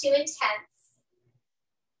it's not too intense.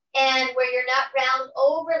 And where you're not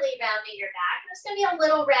overly rounding your back. There's going to be a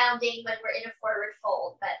little rounding when we're in a forward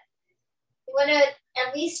fold, but we want to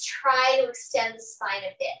at least try to extend the spine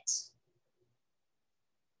a bit.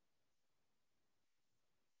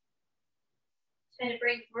 Try to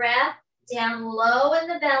bring breath down low in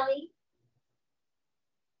the belly.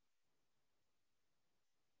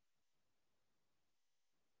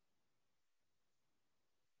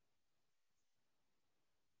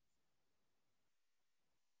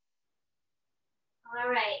 All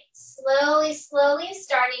right, slowly, slowly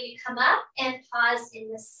starting to come up and pause in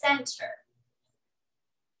the center.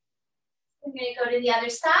 We're going to go to the other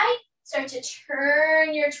side. Start to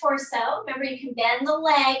turn your torso. Remember, you can bend the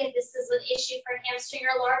leg if this is an issue for hamstring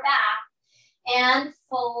or lower back, and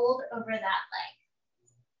fold over that leg.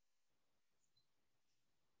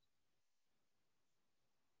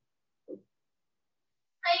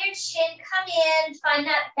 Let your chin come in. Find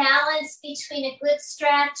that balance between a good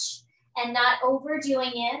stretch and not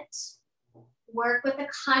overdoing it. Work with a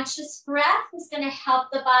conscious breath is going to help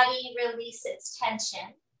the body release its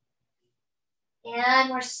tension. And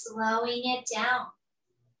we're slowing it down.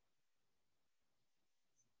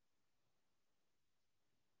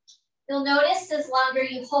 You'll notice as longer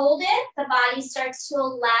you hold it, the body starts to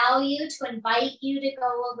allow you, to invite you to go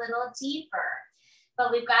a little deeper.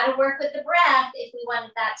 But we've got to work with the breath if we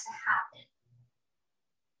want that to happen.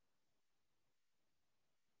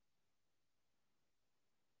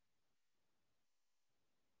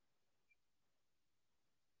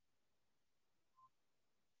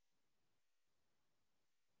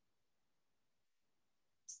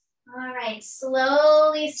 All right,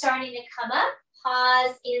 slowly starting to come up,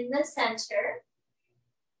 pause in the center.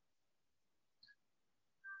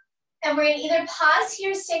 And we're going to either pause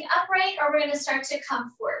here, staying upright, or we're going to start to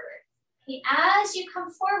come forward. Okay, as you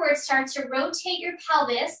come forward, start to rotate your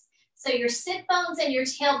pelvis so your sit bones and your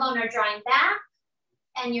tailbone are drawing back,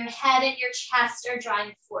 and your head and your chest are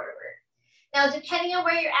drawing forward. Now, depending on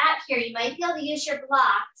where you're at here, you might be able to use your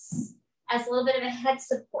blocks as a little bit of a head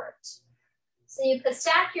support. So you could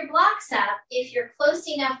stack your blocks up if you're close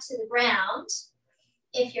enough to the ground.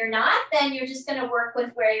 If you're not, then you're just going to work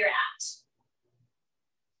with where you're at.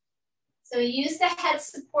 So use the head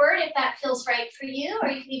support if that feels right for you, or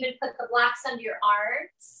you can even put the blocks under your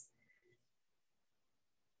arms.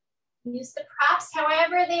 Use the props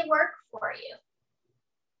however they work for you.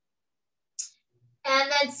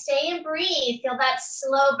 And then stay and breathe. Feel that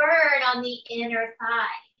slow burn on the inner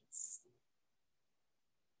thighs.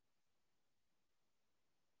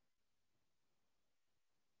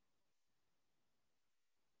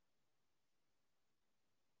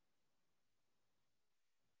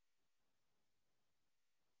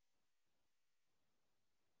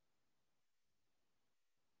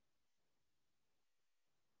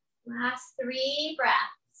 Last 3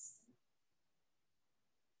 breaths.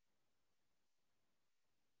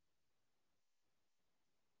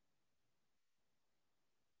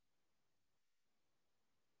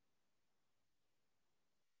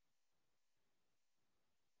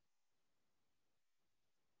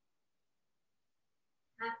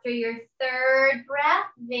 After your 3rd breath,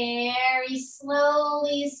 very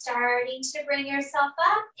slowly starting to bring yourself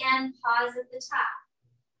up and pause at the top.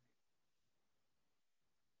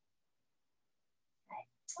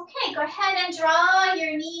 Okay, go ahead and draw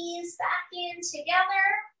your knees back in together.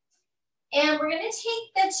 And we're gonna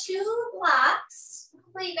take the 2 blocks.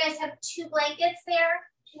 Hopefully you guys have 2 blankets there.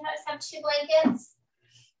 Do you guys have 2 blankets?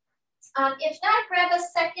 If not, grab a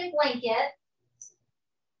second blanket.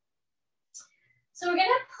 So we're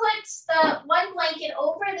gonna put the 1 blanket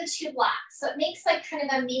over the 2 blocks. So it makes like kind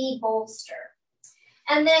of a mini bolster.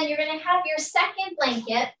 And then you're gonna have your second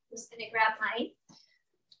blanket. I'm just gonna grab mine.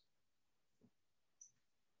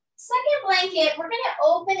 Second blanket, we're gonna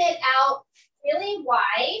open it out really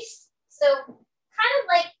wide. So kind of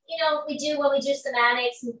like, you know, we do when we do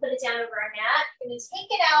somatics and we put it down over our mat. We're gonna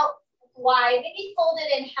take it out wide, maybe fold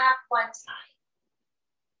it in half 1 time.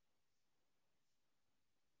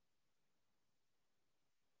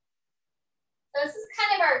 So this is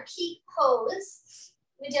kind of our peak pose.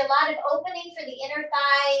 We do a lot of opening for the inner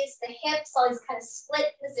thighs, the hips, all these kind of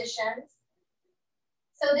split positions.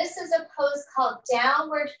 So this is a pose called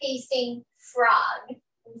downward facing frog.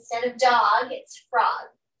 Instead of dog, it's frog.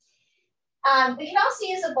 We can also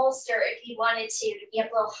use a bolster if you wanted to be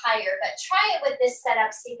up a little higher, but try it with this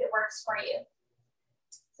setup, see if it works for you.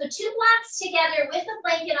 So 2 blocks together with a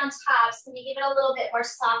blanket on top, so we give it a little bit more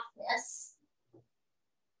softness.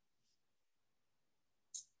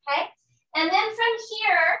 Okay, and then from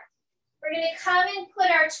here, we're gonna come and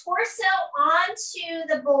put our torso onto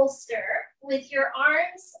the bolster with your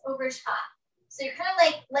arms over top. So you're kind of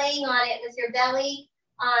like laying on it with your belly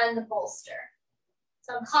on the bolster.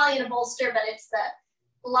 So I'm calling it a bolster, but it's the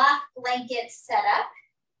block blanket setup.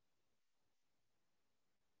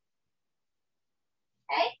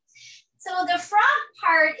 Okay, so the frog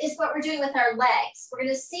part is what we're doing with our legs. We're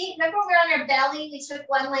gonna see, remember we're on our belly, we took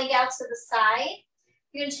 1 leg out to the side.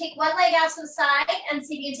 You're gonna take 1 leg out to the side and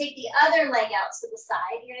see if you can take the other leg out to the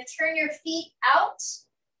side. You're gonna turn your feet out,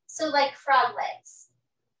 so like frog legs.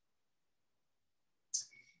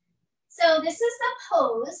 So this is the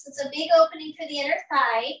pose. It's a big opening for the inner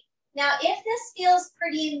thigh. Now, if this feels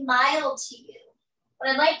pretty mild to you, what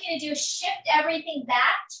I'd like you to do is shift everything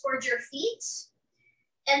back towards your feet,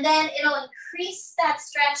 and then it'll increase that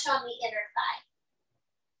stretch on the inner thigh.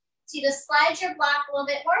 So you just slide your block a little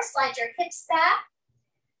bit more, slide your hips back.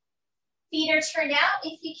 Feet are turned out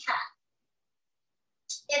if you can.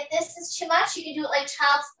 If this is too much, you can do it like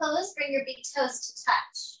child's pose, bring your big toes to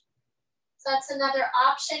touch. So that's another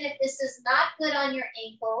option if this is not good on your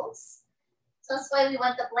ankles. So that's why we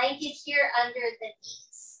want the blanket here under the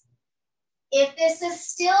knees. If this is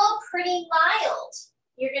still pretty mild,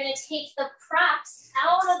 you're gonna take the props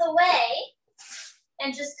out of the way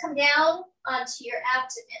and just come down onto your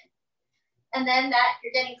abdomen. And then that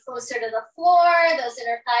you're getting closer to the floor, those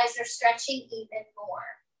inner thighs are stretching even more.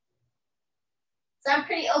 So I'm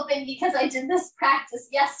pretty open because I did this practice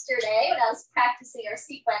yesterday when I was practicing our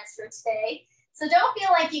sequence for today. So don't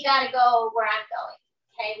feel like you gotta go where I'm going,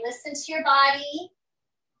 okay? Listen to your body.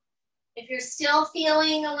 If you're still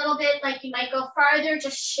feeling a little bit like you might go farther,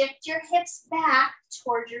 just shift your hips back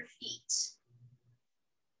toward your feet.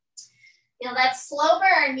 Feel that slow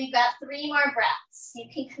burn. We've got 3 more breaths. You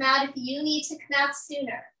can come out if you need to come out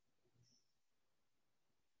sooner.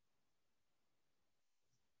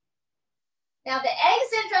 Now the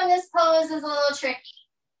exit from this pose is a little tricky.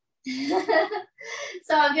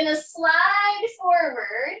 So I'm gonna slide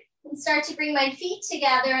forward and start to bring my feet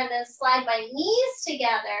together and then slide my knees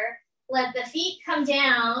together. Let the feet come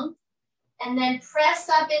down and then press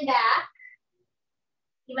up and back.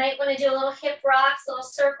 You might want to do a little hip rocks, little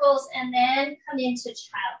circles, and then come into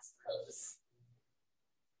child's pose.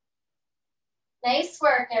 Nice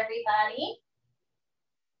work, everybody.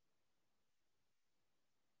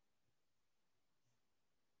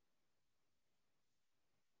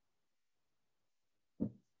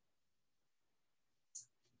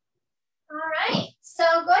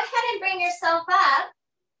 yourself up.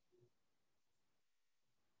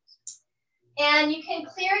 And you can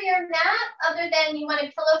clear your mat other than you want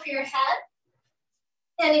a pillow for your head.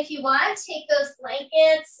 And if you want, take those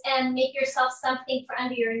blankets and make yourself something for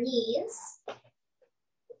under your knees.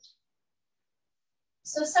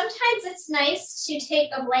 So sometimes it's nice to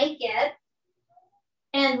take a blanket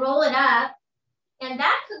and roll it up, and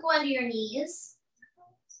that could go under your knees.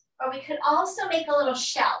 Or we could also make a little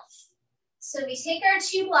shelf. So we take our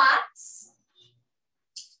 2 blocks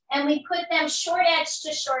and we put them short edge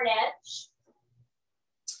to short edge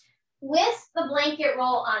with the blanket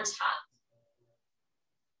roll on top.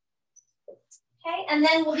 Okay, and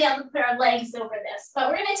then we'll be able to put our legs over this. But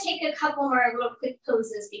we're gonna take a couple more little quick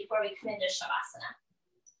poses before we come into Shavasana.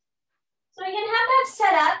 So we can have that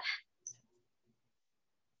set up.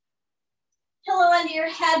 Pillow under your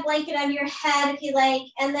head, blanket under your head if you like,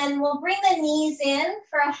 and then we'll bring the knees in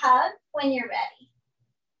for a hug when you're ready.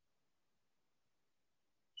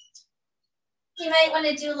 You might want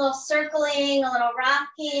to do a little circling, a little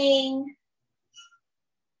rocking,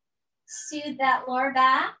 soothe that lower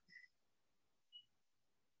back.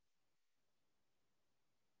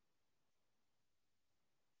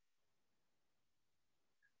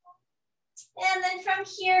 And then from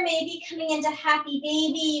here, maybe coming into happy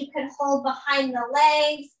baby, you could hold behind the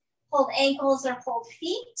legs, hold ankles or hold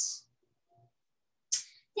feet.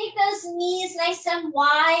 Take those knees nice and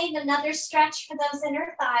wide, another stretch for those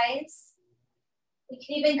inner thighs. We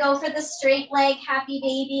can even go for the straight leg happy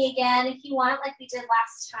baby again if you want, like we did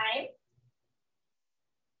last time.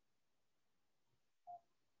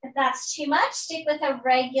 If that's too much, stick with a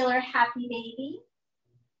regular happy baby.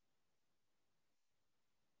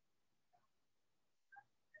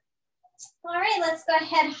 All right, let's go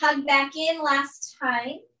ahead, hug back in last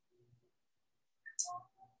time.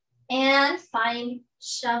 And find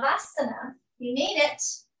Shavasana. You made it.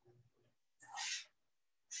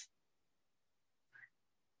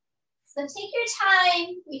 So take your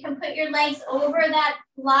time. You can put your legs over that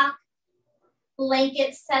block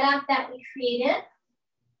blanket setup that we created.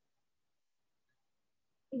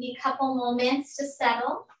 Give you a couple moments to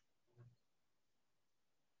settle.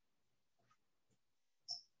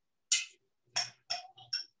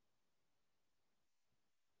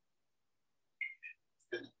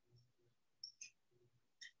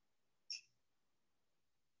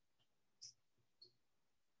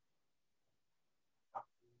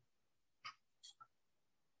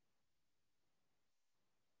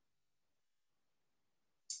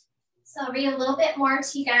 So I'll read a little bit more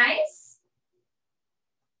to you guys.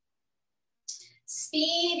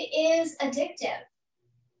 Speed is addictive.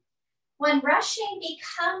 When rushing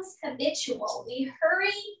becomes habitual, we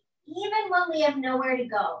hurry even when we have nowhere to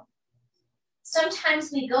go.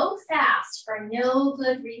 Sometimes we go fast for no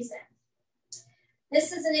good reason.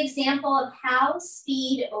 This is an example of how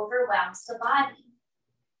speed overwhelms the body.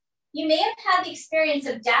 You may have had the experience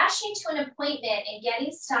of dashing to an appointment and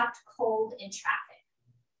getting stopped cold in traffic.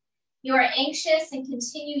 You are anxious and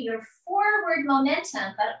continue your forward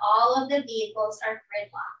momentum, but all of the vehicles are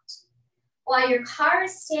gridlocked. While your car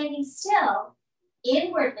is standing still,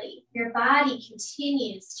 inwardly, your body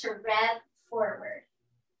continues to rev forward.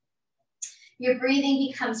 Your breathing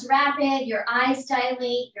becomes rapid, your eyes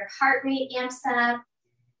dilate, your heart rate amps up,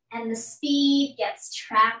 and the speed gets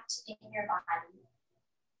trapped in your body.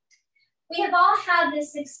 We have all had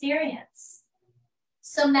this experience.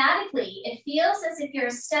 Somatically, it feels as if you're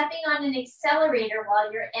stepping on an accelerator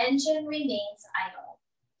while your engine remains idle.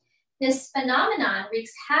 This phenomenon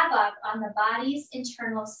wreaks havoc on the body's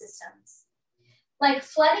internal systems. Like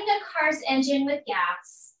flooding a car's engine with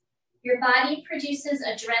gas, your body produces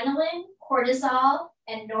adrenaline, cortisol,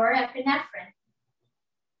 and norepinephrine.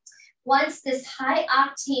 Once this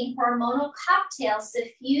high-octane hormonal cocktail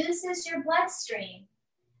suffuses your bloodstream,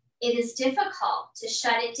 it is difficult to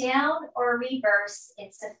shut it down or reverse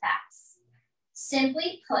its effects.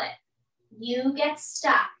 Simply put, you get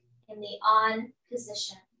stuck in the on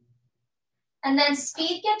position. And then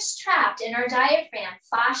speed gets trapped in our diaphragm,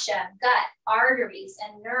 fascia, gut, arteries,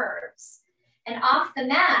 and nerves. And off the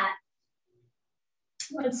mat,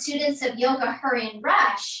 when students of yoga hurry and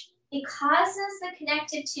rush, it causes the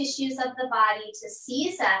connective tissues of the body to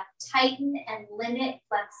seize up, tighten, and limit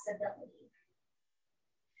flexibility.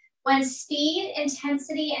 When speed,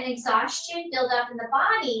 intensity, and exhaustion build up in the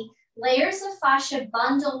body, layers of fascia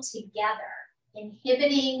bundle together,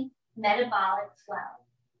 inhibiting metabolic flow.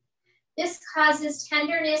 This causes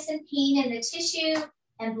tenderness and pain in the tissue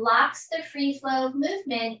and blocks the free flow of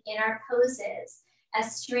movement in our poses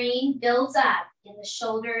as strain builds up in the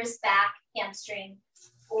shoulders, back, hamstring,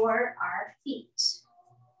 or our feet.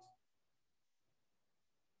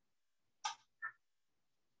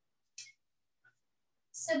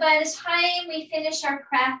 So by the time we finish our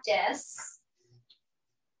practice,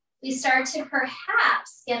 we start to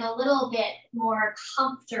perhaps get a little bit more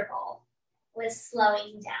comfortable with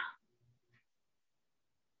slowing down.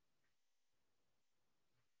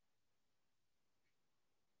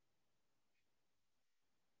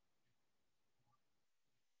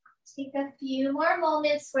 Take a few more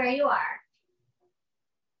moments where you are.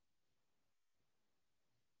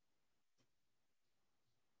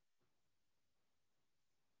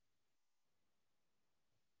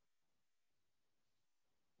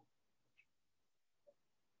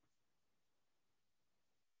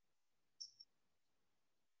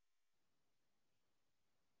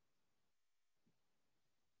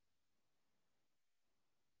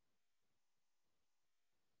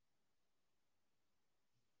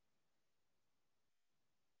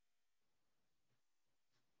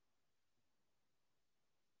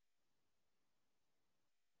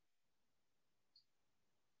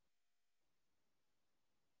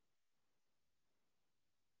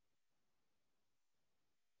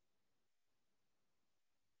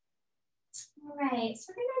 All right,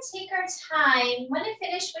 so we're gonna take our time. Want to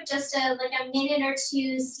finish with just a minute or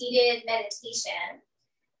two seated meditation.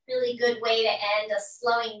 Really good way to end a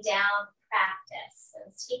slowing down practice.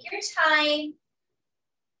 So take your time,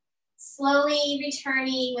 slowly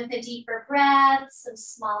returning with a deeper breath, some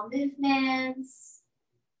small movements.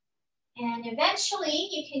 And eventually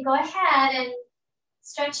you can go ahead and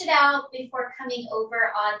stretch it out before coming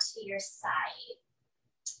over onto your side.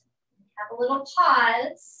 Have a little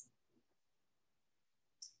pause.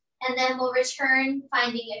 And then we'll return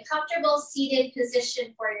finding a comfortable seated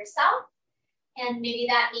position for yourself. And maybe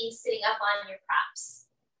that means sitting up on your props.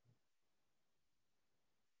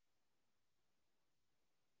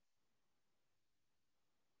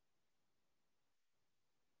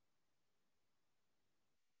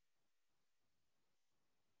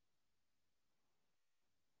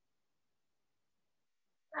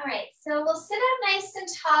 All right, so we'll sit up nice and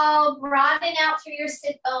tall, broaden out through your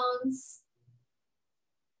sit bones.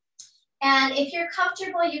 And if you're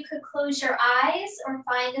comfortable, you could close your eyes or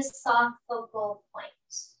find a soft focal point.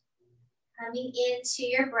 Coming into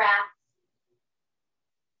your breath,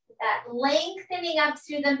 that lengthening up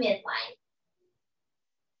through the midline.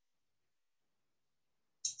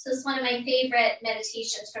 So this is one of my favorite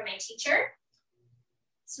meditations from my teacher.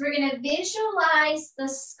 So we're gonna visualize the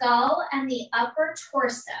skull and the upper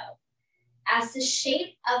torso as the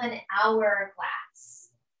shape of an hourglass.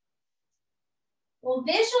 We'll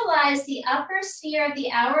visualize the upper sphere of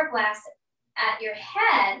the hourglass at your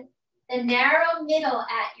head, the narrow middle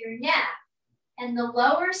at your neck, and the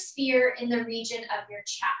lower sphere in the region of your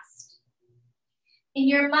chest. In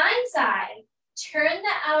your mind's eye, turn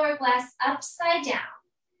the hourglass upside down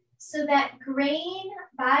so that grain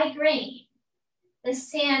by grain, the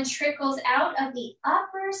sand trickles out of the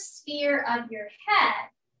upper sphere of your head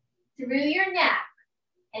through your neck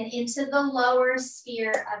and into the lower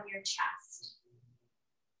sphere of your chest.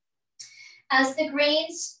 As the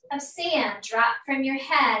grains of sand drop from your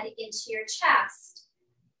head into your chest,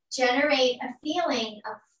 generate a feeling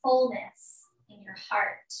of fullness in your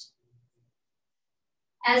heart.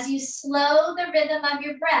 As you slow the rhythm of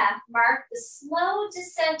your breath, mark the slow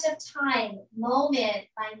descent of time, moment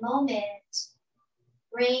by moment,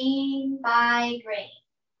 grain by grain.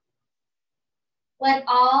 Let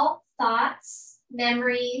all thoughts,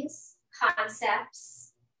 memories,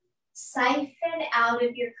 concepts siphon out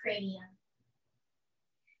of your cranium.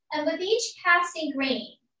 And with each passing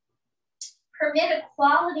grain, permit a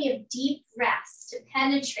quality of deep rest to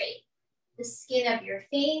penetrate the skin of your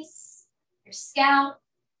face, your scalp,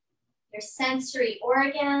 your sensory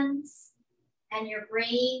organs, and your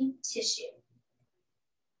brain tissue.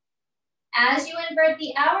 As you invert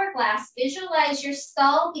the hourglass, visualize your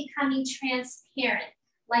skull becoming transparent,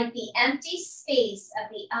 like the empty space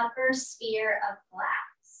of the upper sphere of glass.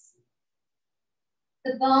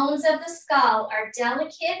 The bones of the skull are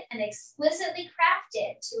delicate and exquisitely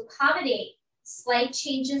crafted to accommodate slight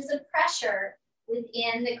changes of pressure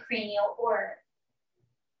within the cranial orb.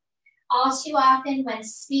 All too often, when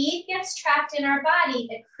speed gets trapped in our body,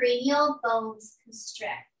 the cranial bones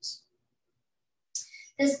constrict.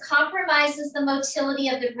 This compromises the motility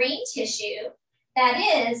of the brain tissue, that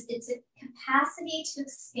is, its capacity to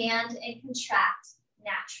expand and contract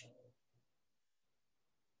naturally.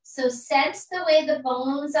 So sense the way the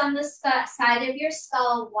bones on the side of your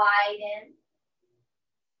skull widen.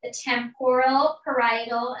 The temporal,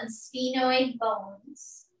 parietal, and sphenoid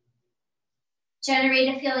bones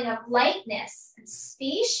generate a feeling of lightness and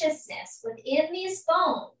spaciousness within these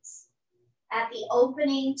bones at the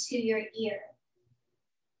opening to your ear.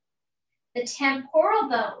 The temporal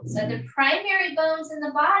bones are the primary bones in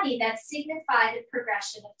the body that signify the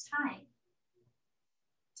progression of time.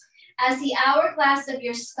 As the hourglass of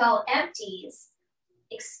your skull empties,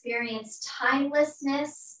 experience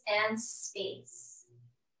timelessness and space.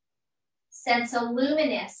 Sense a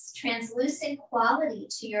luminous, translucent quality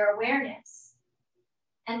to your awareness,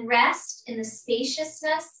 and rest in the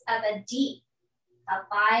spaciousness of a deep,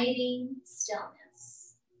 abiding stillness.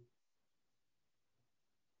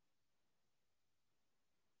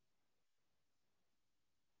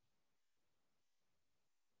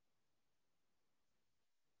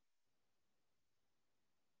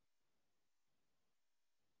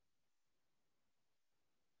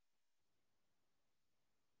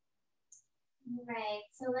 All right,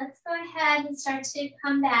 so let's go ahead and start to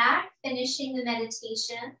come back, finishing the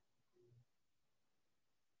meditation.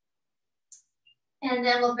 And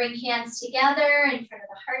then we'll bring hands together in front of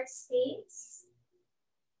the heart space.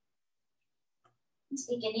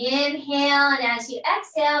 Take an inhale, and as you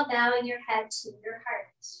exhale, bowing your head to your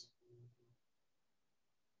heart.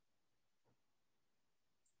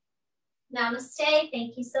 Namaste.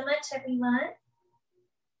 Thank you so much, everyone.